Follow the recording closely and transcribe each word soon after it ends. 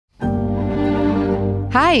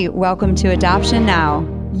Hi, welcome to Adoption Now,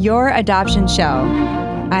 your adoption show.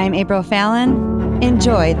 I'm April Fallon.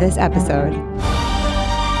 Enjoy this episode.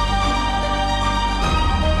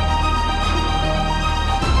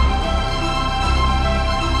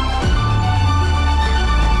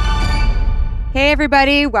 Hey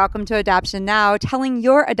everybody, welcome to Adoption Now, telling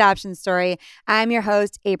your adoption story. I'm your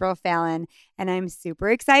host, April Fallon, and I'm super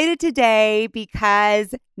excited today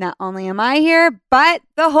because not only am I here, but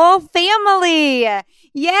the whole family.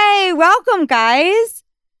 Yay, welcome guys.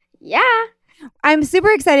 Yeah. I'm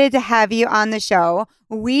super excited to have you on the show.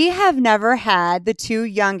 We have never had the two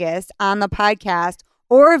youngest on the podcast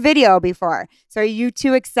or video before. So are you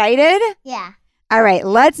two excited? Yeah. All right,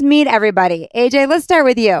 let's meet everybody. AJ, let's start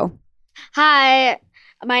with you. Hi,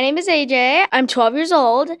 my name is AJ. I'm 12 years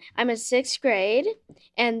old. I'm in 6th grade,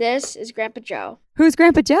 and this is Grandpa Joe. Who's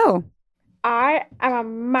Grandpa Joe? I am a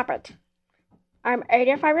Muppet. I'm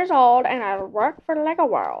 85 years old, and I work for Lego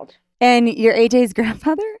World. And you're AJ's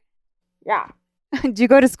grandfather? Yeah. Do you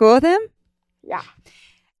go to school with him? Yeah.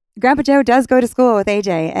 Grandpa Joe does go to school with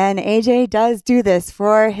AJ, and AJ does do this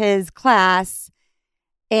for his class,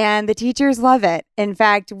 and the teachers love it. In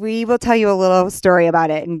fact, we will tell you a little story about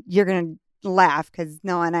it, and you're going to laugh because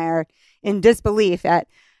Noah and I are in disbelief at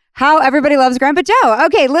how everybody loves Grandpa Joe.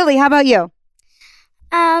 Okay, Lily, how about you?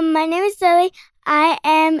 My name is Lily. I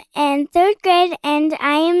am in 3rd grade, and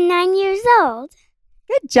I am 9 years old.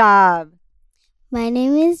 Good job. My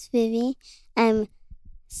name is Vivi. I'm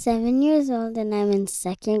 7 years old, and I'm in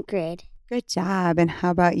 2nd grade. Good job. And how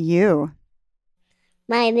about you?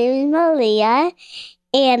 My name is Malia,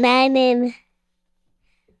 and I'm in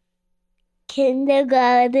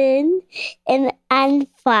kindergarten, and I'm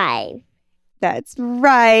 5. That's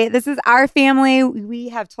right. This is our family. We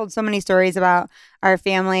have told so many stories about our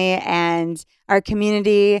family and our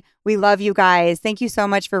community. We love you guys. Thank you so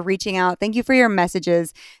much for reaching out. Thank you for your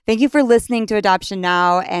messages. Thank you for listening to Adoption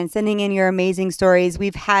Now and sending in your amazing stories.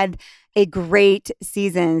 We've had a great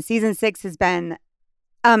season. Season 6 has been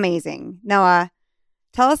amazing. Noah,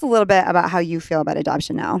 tell us a little bit about how you feel about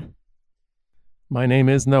Adoption Now. My name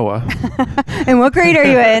is Noah. And what grade are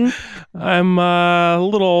you in? I'm a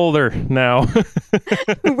little older now.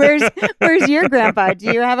 Where's your grandpa?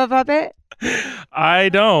 Do you have a puppet? I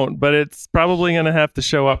don't, but it's probably going to have to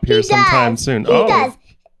show up here sometime soon. He does.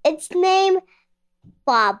 It's named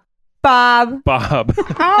Bob. Bob. Bob.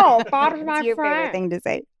 Oh, Bob's my What's your favorite friend. thing to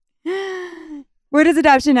say? What does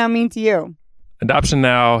Adoption Now mean to you? Adoption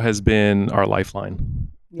Now has been our lifeline.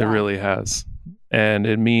 Yeah. It really has. And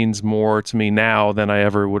it means more to me now than I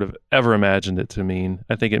ever would have ever imagined it to mean.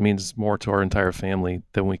 I think it means more to our entire family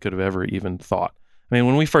than we could have ever even thought. I mean,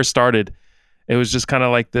 when we first started, it was just kind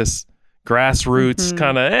of like this grassroots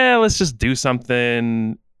kind of, let's just do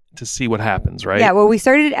something to see what happens, right? Yeah, well, we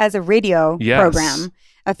started as a radio program,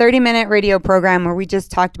 a 30-minute radio program where we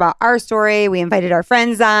just talked about our story. We invited our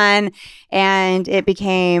friends on, and it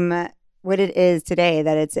became what it is today,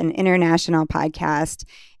 that it's an international podcast,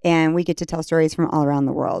 and we get to tell stories from all around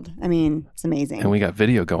the world. I mean, it's amazing. And we got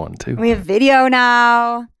video going, too. We have video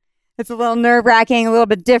now. It's a little nerve-wracking, a little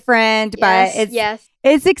bit different, but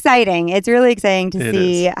it's exciting. It's really exciting to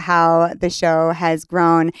see how the show has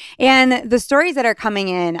grown. And the stories that are coming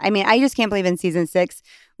in, I mean, I just can't believe in season 6,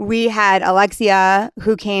 we had Alexia,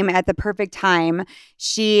 who came at the perfect time.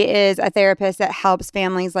 She is a therapist that helps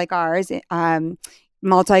families like ours,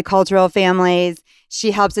 multicultural families. She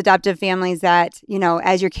helps adoptive families that, you know,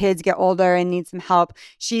 as your kids get older and need some help,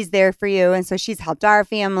 she's there for you. And so she's helped our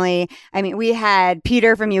family. I mean, we had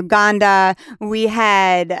Peter from Uganda. We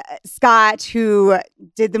had Scott, who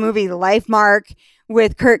did the movie Life Mark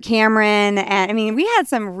with Kirk Cameron. And I mean, we had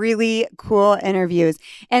some really cool interviews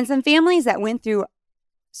and some families that went through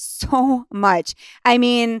so much. I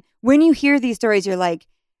mean, when you hear these stories, you're like,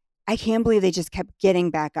 I can't believe they just kept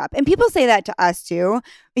getting back up. And people say that to us too.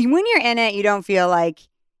 When you're in it, you don't feel like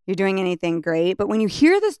you're doing anything great. But when you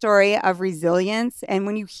hear the story of resilience, and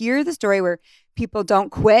when you hear the story where people don't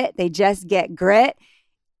quit, they just get grit,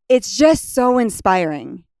 it's just so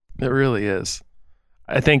inspiring. It really is.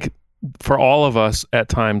 I think for all of us, at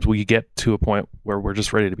times, we get to a point where we're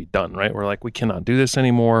just ready to be done, right? We're like, we cannot do this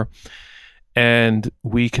anymore. And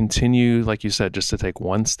we continue, like you said, just to take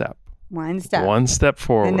one step. One step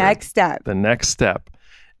forward. The next step.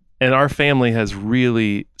 And our family has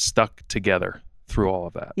really stuck together through all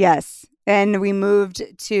of that. Yes. And we moved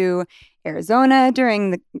to Arizona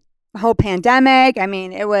during the whole pandemic. I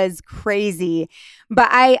mean, it was crazy. But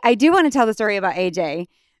I do want to tell the story about AJ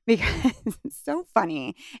because it's so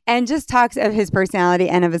funny and just talks of his personality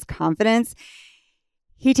and of his confidence.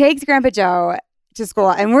 He takes Grandpa Joe to school.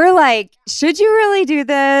 And we're like, should you really do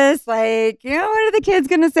this? Like, what are the kids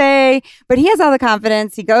going to say? But he has all the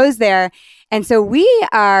confidence. He goes there. And so we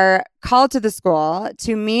are called to the school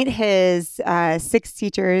to meet his 6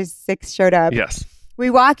 teachers. 6 showed up. Yes. We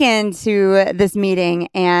walk into this meeting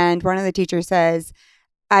and one of the teachers says,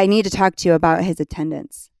 I need to talk to you about his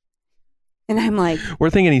attendance. And I'm like, we're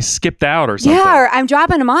thinking he skipped out or something. Yeah, or I'm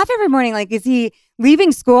dropping him off every morning. Like, is he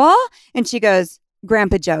leaving school? And she goes,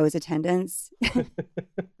 Grandpa Joe's attendance.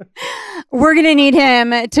 We're going to need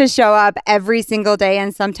him to show up every single day.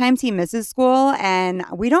 And sometimes he misses school and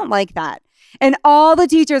we don't like that. And all the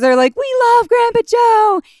teachers are like, we love Grandpa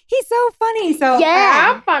Joe. He's so funny. So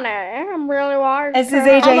yeah, I'm funny. I'm really wild. This is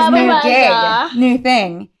AJ's new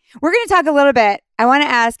thing. We're going to talk a little bit. I want to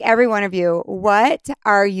ask every one of you, what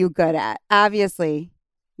are you good at? Obviously,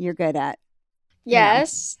 you're good at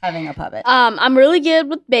having a puppet. I'm really good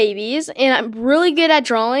with babies, and I'm really good at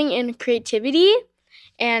drawing and creativity.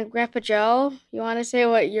 And Grandpa Joe, you want to say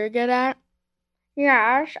what you're good at?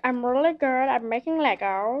 Yes, I'm really good at making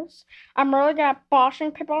Legos. I'm really good at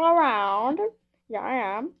bossing people around. Yeah,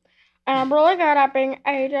 I am. And I'm really good at being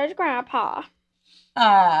AJ's grandpa.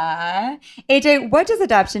 AJ, what does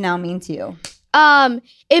adoption now mean to you?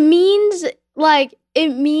 It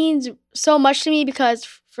means so much to me because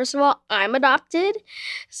first of all, I'm adopted.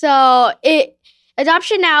 So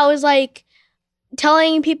adoption now is like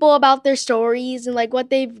telling people about their stories and like what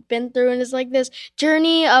they've been through, and it's like this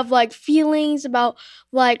journey of like feelings about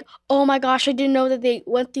like, oh my gosh, I didn't know that they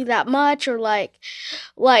went through that much, or like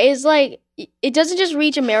it's like it doesn't just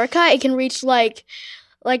reach America, it can reach like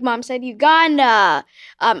Mom said, Uganda,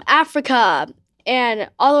 Africa, and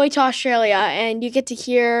all the way to Australia, and you get to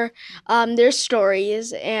hear their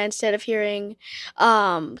stories, and instead of hearing,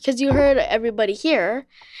 because you heard everybody here,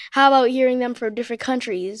 how about hearing them from different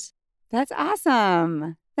countries? That's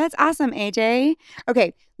awesome. That's awesome, AJ.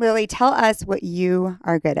 Okay, Lily, tell us what you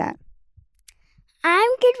are good at. I'm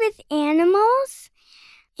good with animals,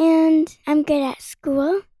 and I'm good at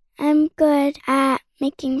school. I'm good at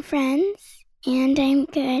making friends. And I'm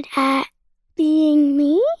good at being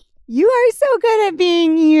me. You are so good at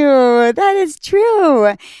being you. That is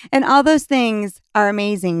true. And all those things are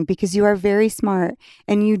amazing because you are very smart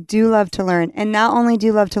and you do love to learn. And not only do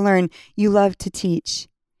you love to learn, you love to teach.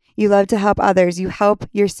 You love to help others. You help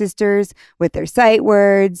your sisters with their sight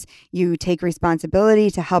words. You take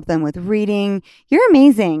responsibility to help them with reading. You're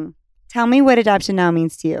amazing. Tell me what adoption now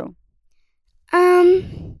means to you.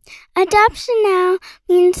 Adoption now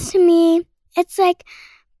means to me, it's like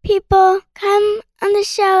people come on the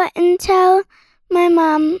show and tell my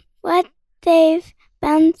mom what they've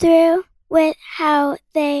been through with how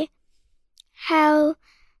they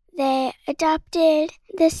adopted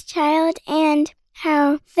this child and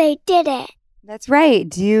how they did it. That's right.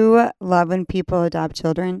 Do you love when people adopt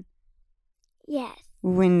children? Yes.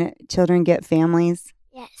 When children get families?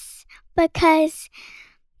 Yes. Because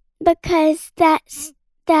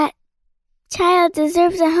that child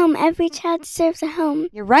deserves a home. Every child deserves a home.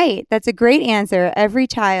 You're right. That's a great answer. Every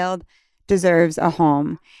child deserves a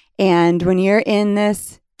home. And when you're in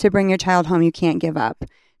this to bring your child home, you can't give up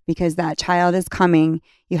because that child is coming.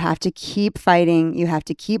 You have to keep fighting. You have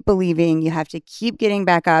to keep believing. You have to keep getting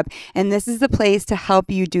back up. And this is the place to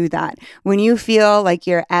help you do that. When you feel like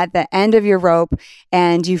you're at the end of your rope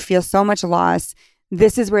and you feel so much loss,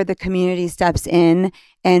 this is where the community steps in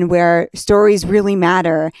and where stories really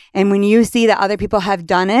matter. And when you see that other people have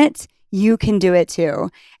done it, you can do it too.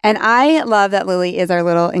 And I love that Lily is our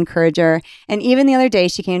little encourager. And even the other day,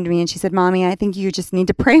 she came to me and she said, Mommy, I think you just need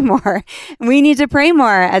to pray more. We need to pray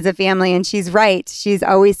more as a family. And she's right. She's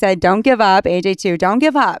always said, don't give up. AJ too, don't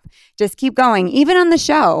give up. Just keep going. Even on the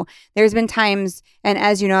show, there's been times, and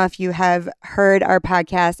as you know, if you have heard our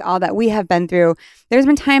podcast, all that we have been through, there's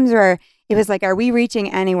been times where it was like, are we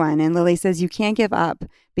reaching anyone? And Lily says, you can't give up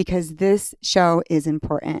because this show is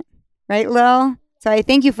important. Right, Lil? So I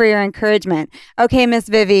thank you for your encouragement. Okay, Miss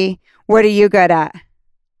Vivi, what are you good at?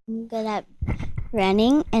 I'm good at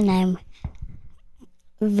running, and I'm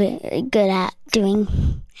very good at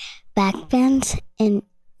doing back bends and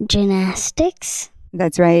gymnastics.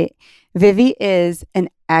 That's right. Vivi is an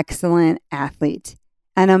excellent athlete,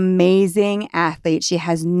 an amazing athlete. She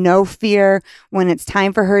has no fear when it's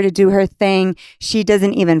time for her to do her thing. She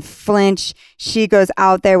doesn't even flinch. She goes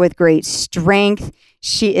out there with great strength.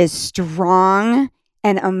 She is strong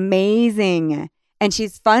and amazing. And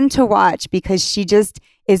she's fun to watch because she just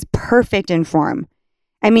is perfect in form.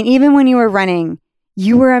 I mean, even when you were running,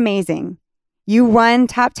 you were amazing. You won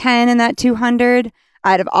top 10 in that 200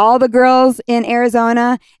 out of all the girls in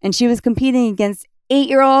Arizona, and she was competing against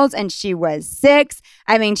 8-year-olds and she was 6.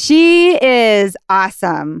 I mean, she is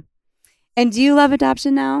awesome. And do you love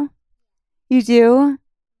adoption now? You do?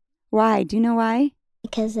 Why? Do you know why?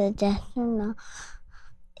 Because adoption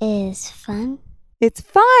is fun. It's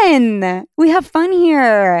fun. We have fun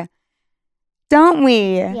here, don't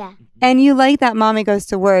we? Yeah. And you like that Mommy goes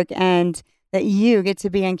to work and that you get to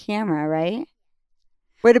be on camera, right?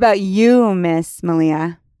 What about you, Miss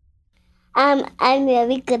Malia? I'm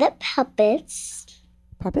really good at puppets.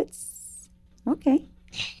 Puppets? Okay.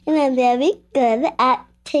 And I'm very good at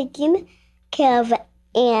taking care of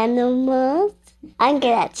animals. I'm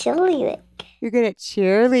good at cheerleading. You're good at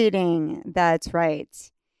cheerleading. That's right.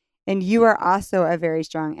 And you are also a very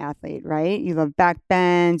strong athlete, right? You love back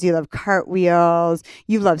bends, you love cartwheels,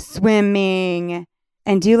 you love swimming.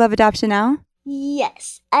 And do you love adoption now?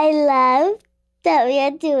 Yes, I love that we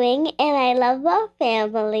are doing, and I love our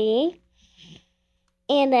family.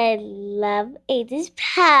 And I love Aiden's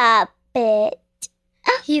puppet.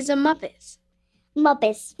 He's a Muppet.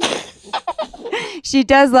 Muppets. She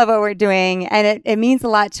does love what we're doing, and it means a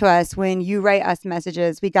lot to us when you write us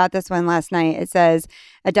messages. We got this one last night. It says,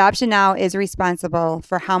 Adoption Now is responsible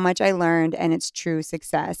for how much I learned and its true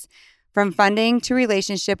success. From funding to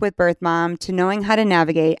relationship with birth mom to knowing how to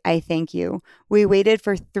navigate, I thank you. We waited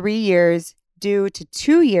for 3 years due to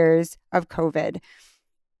 2 years of COVID,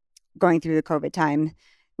 going through the COVID time.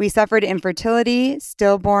 We suffered infertility,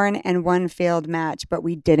 stillborn, and 1 failed match, but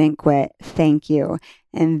we didn't quit. Thank you.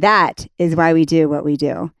 And that is why we do what we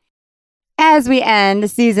do. As we end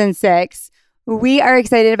season 6, we are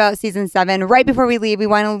excited about season 7. Right before we leave, we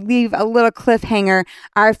want to leave a little cliffhanger.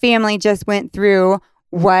 Our family just went through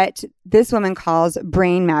what this woman calls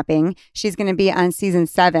brain mapping. She's going to be on season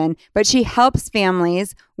 7, but she helps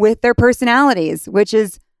families with their personalities, which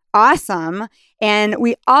is awesome. And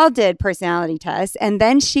we all did personality tests. And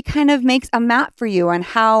then she kind of makes a map for you on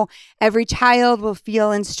how every child will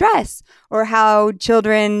feel in stress, or how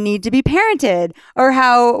children need to be parented, or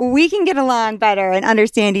how we can get along better and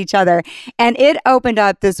understand each other. And it opened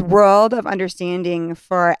up this world of understanding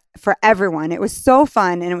for everyone. It was so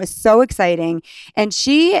fun and it was so exciting. And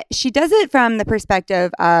she does it from the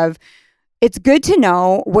perspective of, it's good to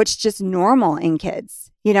know what's just normal in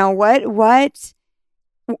kids. You know, what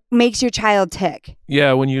makes your child tick?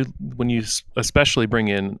 Yeah, when you especially bring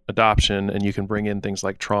in adoption, and you can bring in things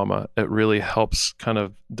like trauma, it really helps kind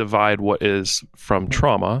of divide what is from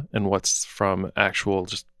trauma and what's from actual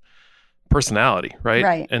just personality, right?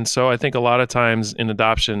 Right. And so I think a lot of times in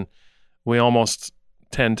adoption, we almost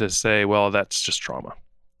tend to say, well, that's just trauma.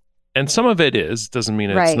 And some of it is, doesn't mean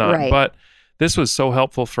it's not. Right. But this was so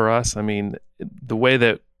helpful for us. I mean, the way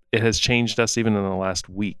that it has changed us even in the last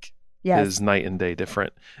week is night and day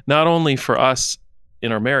different. Not only for us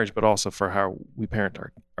in our marriage, but also for how we parent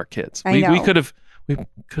our kids. We could have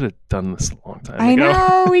done this a long time ago. I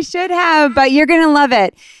know, we should have, but you're going to love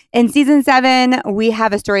it. In season 7, we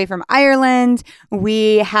have a story from Ireland.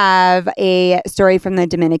 We have a story from the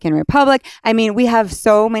Dominican Republic. I mean, we have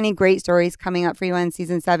so many great stories coming up for you on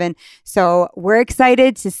season 7. So we're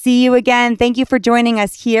excited to see you again. Thank you for joining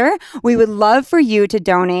us here. We would love for you to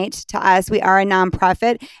donate to us. We are a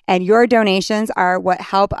nonprofit, and your donations are what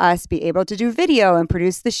help us be able to do video and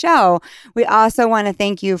produce the show. We also want to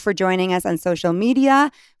thank you for joining us on social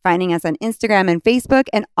media, finding us on Instagram and Facebook,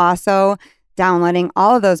 and also downloading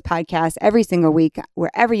all of those podcasts every single week,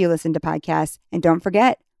 wherever you listen to podcasts. And don't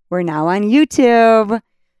forget, we're now on YouTube.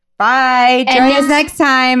 Bye. Join us next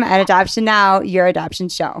time at Adoption Now, your adoption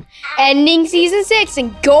show. Ending season 6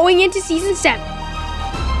 and going into season 7.